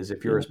 Is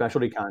if you're a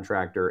specialty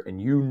contractor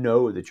and you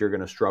know that you're going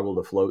to struggle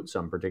to float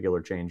some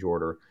particular change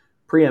order,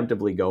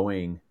 preemptively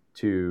going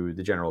to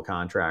the general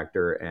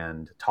contractor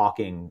and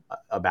talking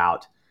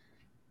about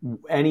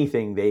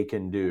anything they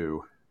can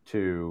do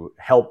to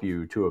help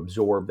you to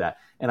absorb that.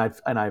 And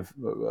I've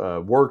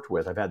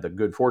had the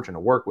good fortune to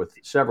work with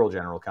several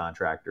general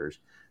contractors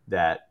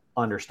that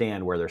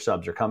understand where their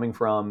subs are coming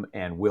from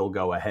and will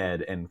go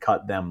ahead and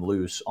cut them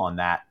loose on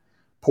that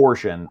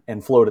portion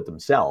and float it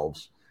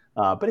themselves.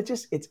 But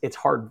it's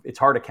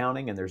hard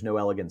accounting, and there's no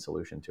elegant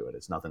solution to it.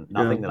 It's nothing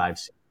that I've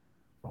seen.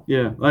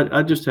 Yeah,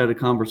 I just had a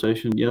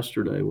conversation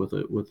yesterday with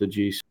the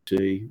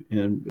GC,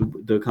 and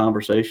the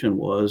conversation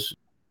was,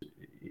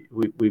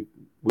 we've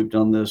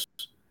done this.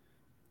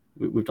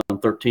 We've done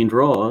 13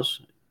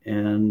 draws,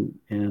 and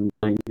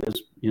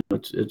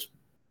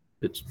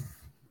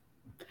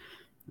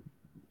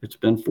it's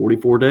been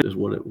 44 days is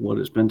what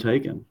it's been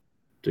taken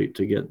to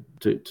get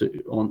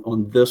to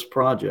on this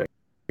project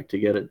to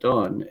get it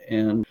done.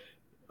 And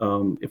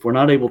if we're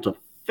not able to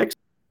fix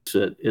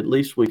it, at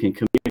least we can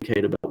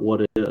communicate about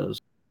what it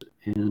is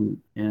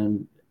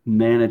and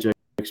manage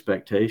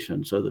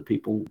expectations so that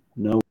people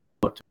know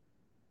what to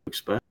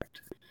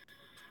expect.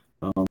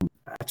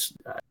 It's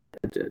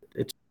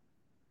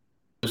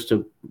just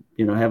to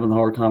having the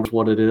hard conversation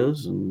what it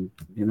is, and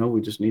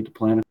we just need to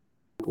plan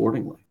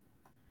accordingly.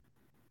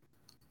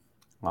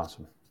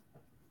 Awesome.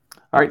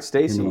 All right,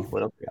 Stacy,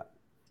 what else we got?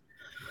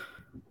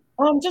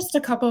 Just a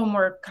couple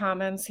more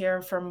comments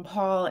here from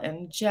Paul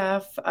and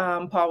Jeff.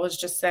 Paul was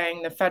just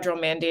saying the federal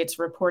mandates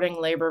reporting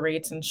labor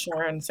rates,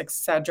 insurance,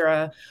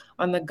 etc.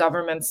 on the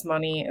government's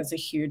money is a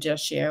huge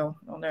issue.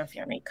 I don't know if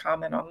you have any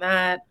comment on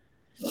that.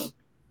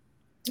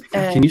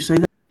 Can you say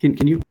that?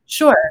 Can you?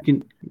 Sure.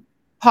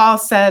 Paul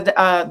said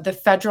the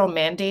federal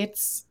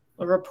mandates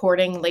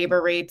reporting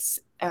labor rates,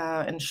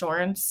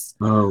 insurance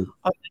on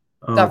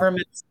the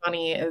government's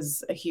money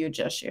is a huge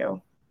issue.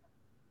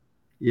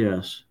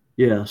 Yes.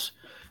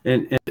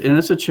 And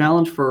it's a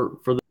challenge for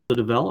the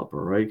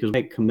developer, right? Because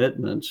we make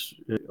commitments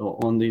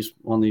on these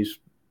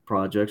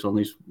projects, on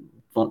these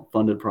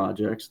funded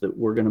projects that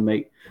we're going to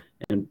make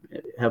and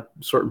have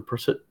certain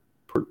participation.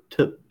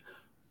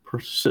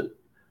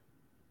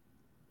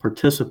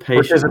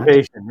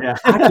 Yeah.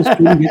 I just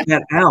couldn't get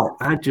that out.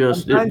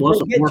 It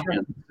wasn't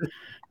working,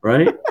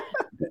 right?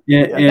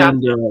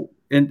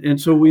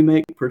 And so we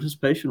make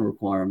participation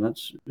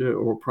requirements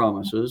or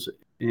promises,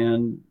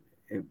 and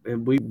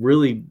we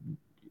really,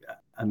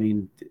 I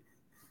mean,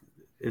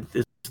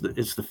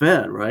 it's the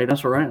Fed, right?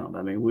 That's around.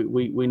 I mean,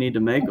 we need to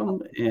make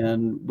them,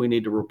 and we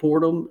need to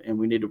report them, and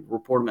we need to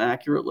report them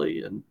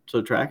accurately, and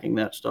so tracking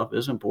that stuff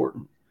is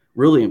important,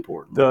 really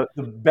important. The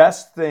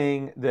best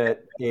thing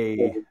that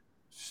a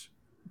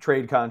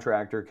trade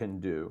contractor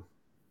can do,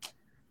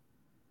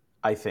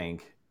 I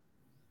think,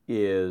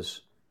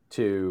 is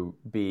to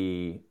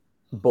be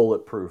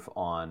bulletproof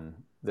on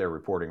their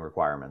reporting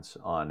requirements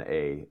on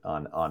a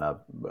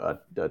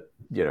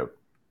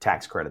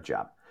tax credit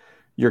job.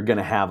 You're going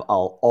to have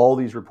all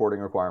these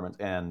reporting requirements,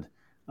 and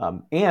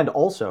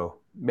also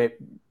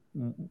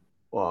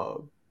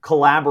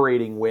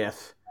collaborating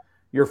with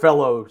your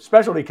fellow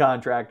specialty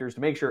contractors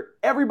to make sure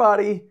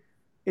everybody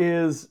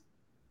is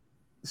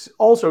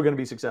also going to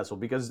be successful.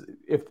 Because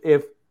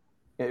if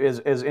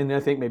and I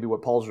think maybe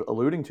what Paul's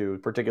alluding to,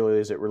 particularly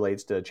as it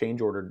relates to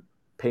change order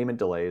payment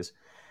delays,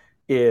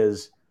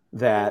 is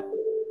that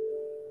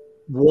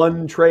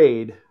one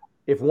trade,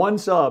 if one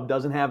sub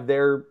doesn't have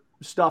their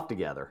stuff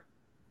together,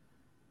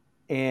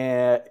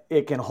 and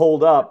it can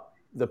hold up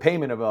the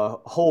payment of a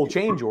whole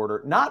change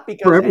order, not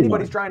because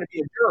anybody's trying to be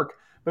a jerk,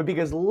 but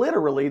because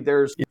literally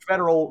there's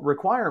federal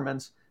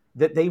requirements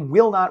that they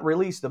will not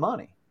release the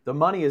money. The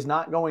money is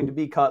not going to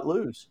be cut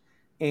loose.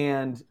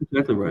 And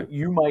exactly right.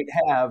 You might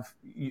have,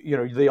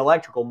 the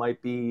electrical might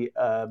be,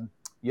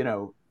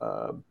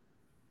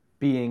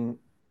 being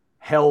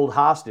held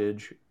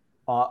hostage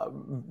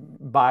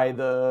by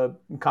the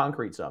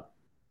concrete sub,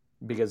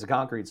 because the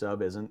concrete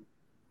sub isn't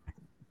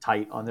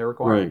tight on their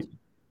requirements. Right.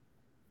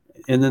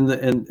 And then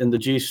the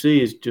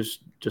GCs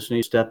just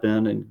need to step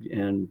in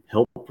and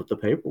help with the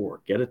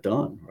paperwork, get it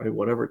done, right?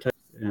 Whatever it takes.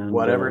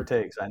 Whatever it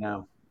takes. I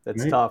know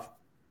that's tough.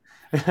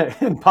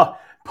 And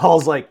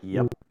Paul's like,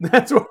 "Yep,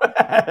 that's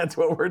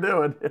what we're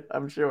doing."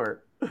 I'm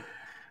sure.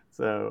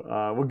 So,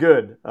 well,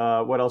 good.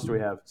 What else do we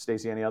have,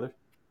 Stacy? Any others?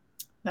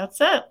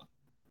 That's it.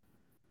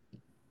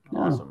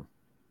 Awesome.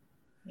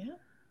 Yeah.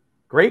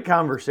 Great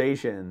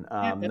conversation.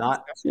 I'm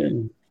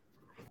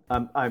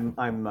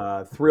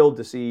thrilled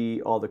to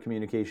see all the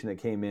communication that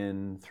came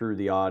in through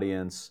the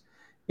audience.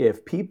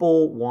 If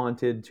people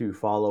wanted to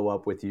follow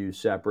up with you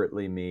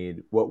separately,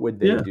 Meade, what would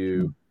they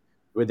do?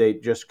 Would they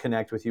just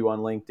connect with you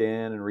on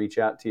LinkedIn and reach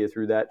out to you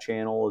through that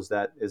channel? Is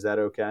that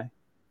okay?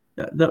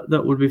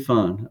 That would be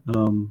fun.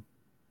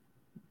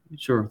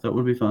 Sure, that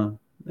would be fun.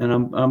 And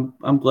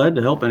I'm glad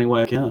to help any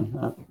way I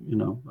can.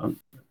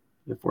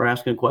 If we're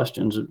asking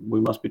questions,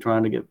 we must be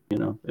trying to get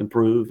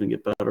improve and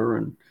get better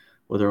and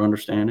with our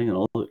understanding and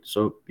all that.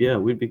 So yeah,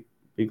 we'd be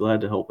glad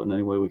to help in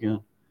any way we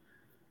can.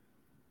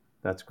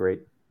 That's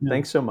great. Yeah.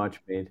 Thanks so much,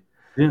 Meade.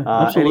 Yeah,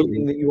 absolutely.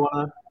 Anything that you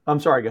want to? I'm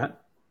sorry. Go ahead.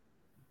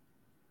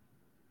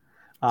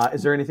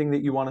 Is there anything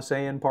that you want to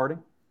say in parting?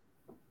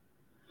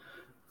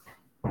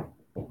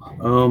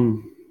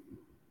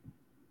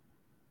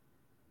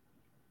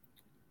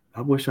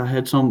 I wish I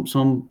had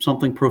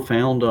something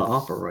profound to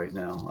offer right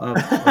now.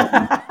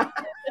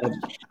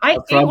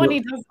 I've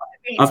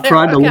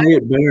tried to lay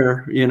it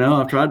bare.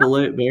 I've tried to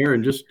lay it bare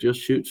and just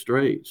shoot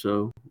straight.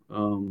 So,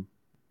 I'm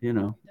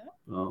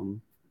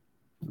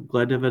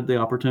glad to have had the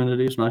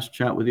opportunity. It's nice to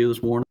chat with you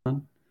this morning.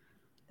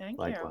 Thank you.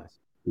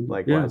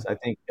 Likewise. Yeah. I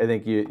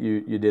think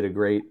you did a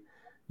great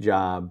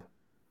job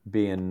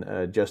being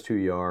just who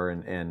you are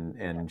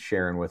and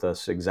sharing with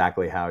us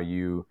exactly how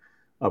you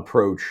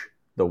approach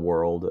the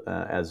world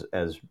as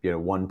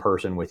one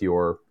person with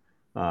your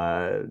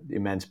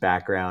immense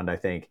background. I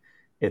think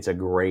it's a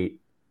great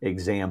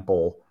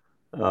example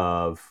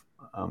of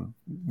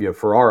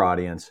for our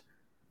audience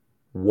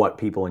what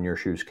people in your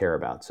shoes care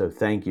about. So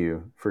thank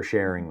you for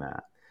sharing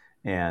that,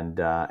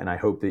 and I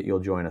hope that you'll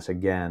join us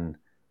again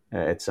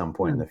at some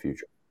point in the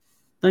future.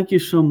 Thank you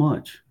so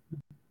much.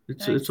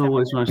 It's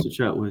always nice to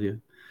chat with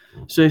you.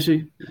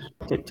 Stacey,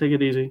 take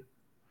it easy.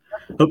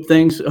 Hope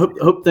things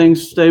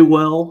stay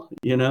well,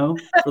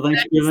 for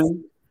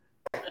Thanksgiving.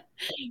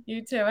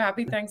 You too.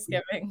 Happy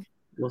Thanksgiving.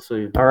 We'll see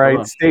you. All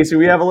right, Stacey,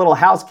 we have a little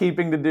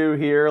housekeeping to do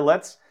here.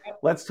 Let's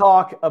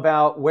talk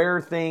about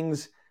where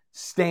things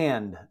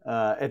stand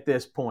at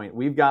this point.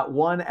 We've got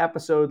one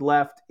episode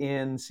left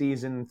in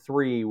season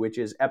 3, which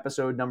is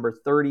episode number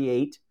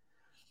 38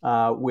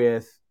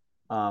 with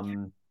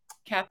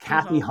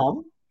Kathy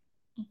Hum,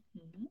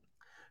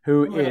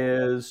 who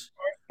is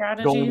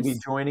going to be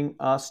joining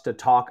us to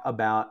talk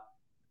about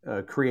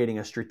creating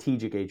a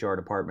strategic HR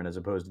department as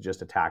opposed to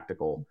just a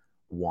tactical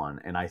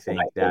one. And I think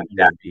that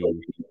would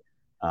be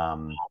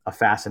a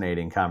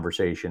fascinating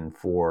conversation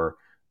for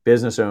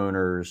business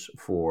owners,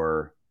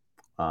 for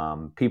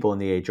people in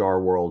the HR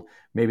world.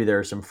 Maybe there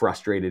are some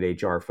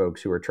frustrated HR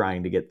folks who are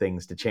trying to get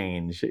things to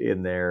change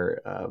in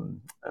their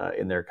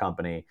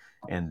company,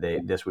 and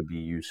this would be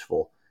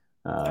useful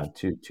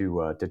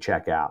to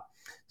check out.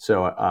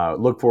 So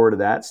look forward to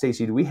that.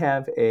 Stacey, do we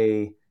have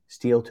a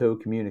Steel Toe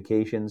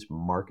Communications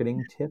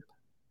marketing tip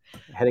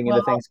heading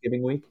into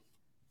Thanksgiving week?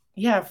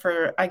 yeah,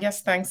 for, I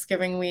guess,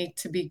 Thanksgiving week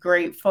to be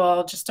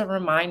grateful, just a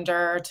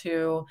reminder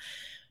to,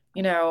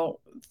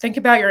 think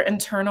about your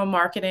internal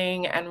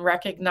marketing and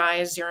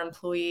recognize your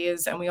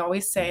employees. And we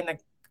always say in the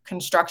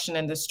construction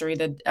industry,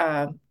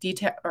 the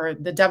detail or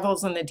the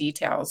devil's in the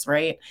details,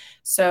 right?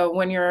 So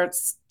when you're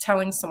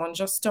telling someone,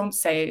 just don't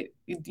say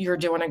you're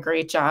doing a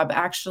great job.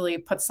 Actually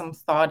put some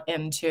thought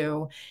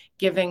into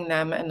giving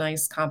them a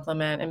nice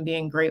compliment and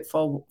being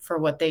grateful for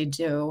what they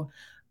do.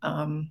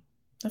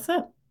 That's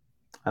it.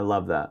 I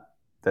love that.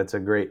 It's a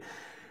great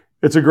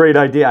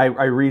idea. I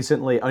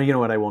recently, you know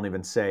what, I won't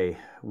even say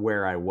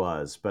where I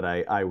was, but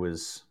I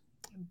was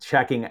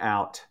checking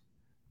out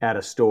at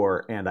a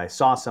store and I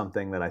saw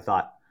something that I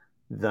thought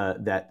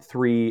that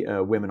three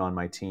women on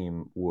my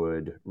team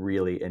would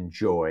really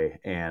enjoy,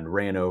 and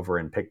ran over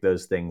and picked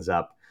those things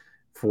up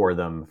for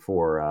them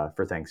for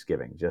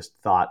Thanksgiving. Just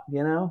thought,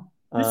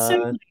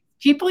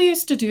 people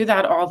used to do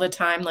that all the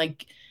time.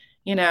 Like,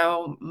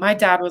 my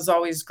dad was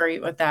always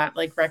great with that,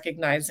 like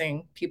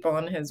recognizing people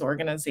in his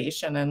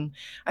organization. And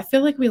I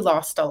feel like we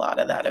lost a lot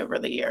of that over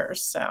the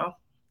years. So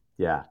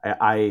yeah,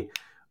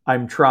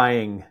 I'm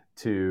trying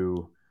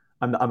to.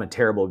 I'm a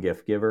terrible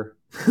gift giver.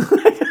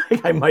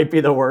 I might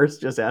be the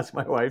worst. Just ask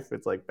my wife.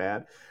 It's like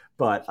bad,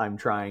 but I'm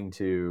trying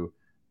to.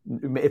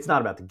 It's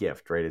not about the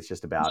gift, right? It's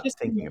just about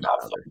thinking about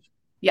others.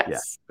 Yes.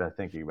 Yeah, about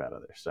thinking about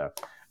others. So,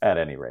 at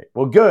any rate,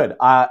 well, good.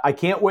 I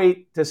can't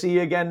wait to see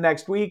you again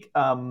next week.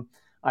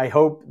 I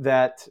hope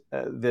that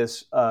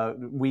this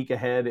week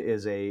ahead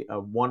is a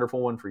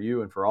wonderful one for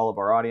you and for all of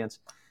our audience.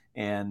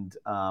 And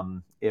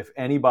if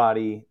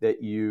anybody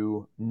that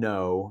you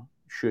know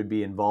should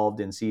be involved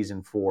in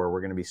season 4,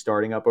 we're going to be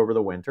starting up over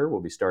the winter. We'll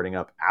be starting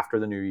up after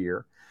the new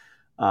year.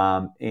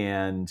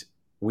 And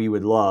we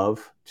would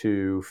love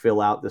to fill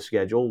out the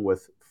schedule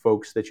with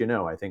folks that you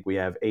know. I think we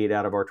have 8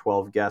 out of our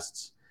 12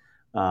 guests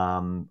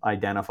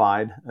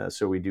identified.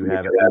 So we do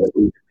have at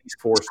least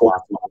 4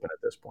 slots open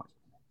at this point.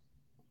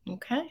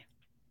 Okay.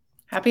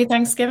 Happy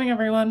Thanksgiving,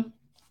 everyone.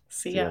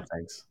 See ya.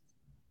 Thanks.